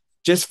guys,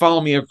 just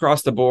follow me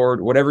across the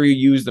board. Whatever you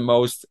use the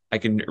most, I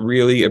can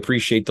really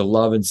appreciate the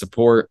love and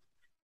support.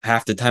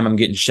 Half the time I'm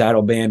getting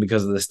shadow banned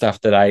because of the stuff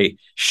that I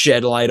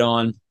shed light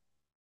on.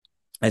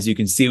 As you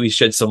can see, we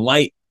shed some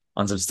light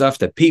on some stuff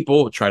that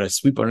people try to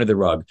sweep under the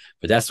rug.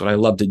 But that's what I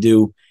love to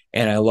do.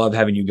 And I love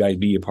having you guys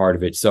be a part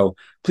of it. So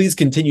please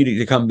continue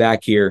to come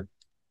back here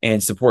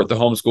and support the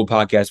Homeschool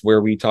Podcast, where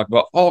we talk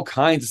about all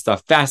kinds of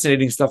stuff,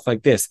 fascinating stuff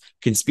like this,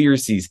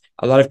 conspiracies,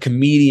 a lot of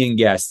comedian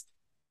guests,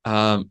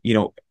 a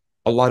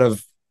lot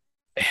of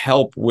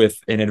help with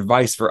and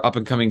advice for up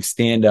and coming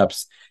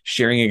stand-ups,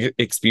 sharing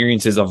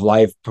experiences of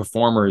live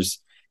performers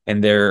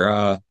and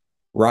their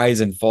rise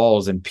and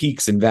falls and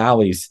peaks and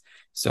valleys.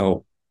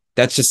 So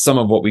that's just some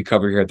of what we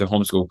cover here at the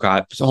Homeschool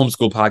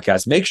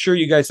Podcast. Make sure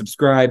you guys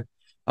subscribe.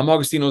 I'm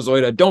Agostino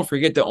Zoida. Don't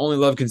forget that only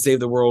love can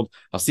save the world.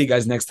 I'll see you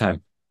guys next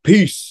time.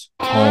 Peace.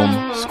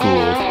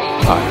 Homeschooled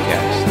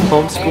podcast.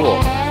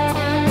 Homeschool.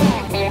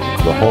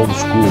 The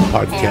Homeschool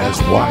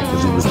Podcast. Why?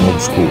 Because he was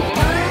homeschooled.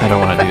 I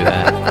don't want to do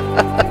that.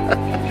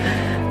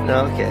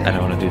 Okay. I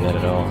don't want to do that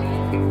at all.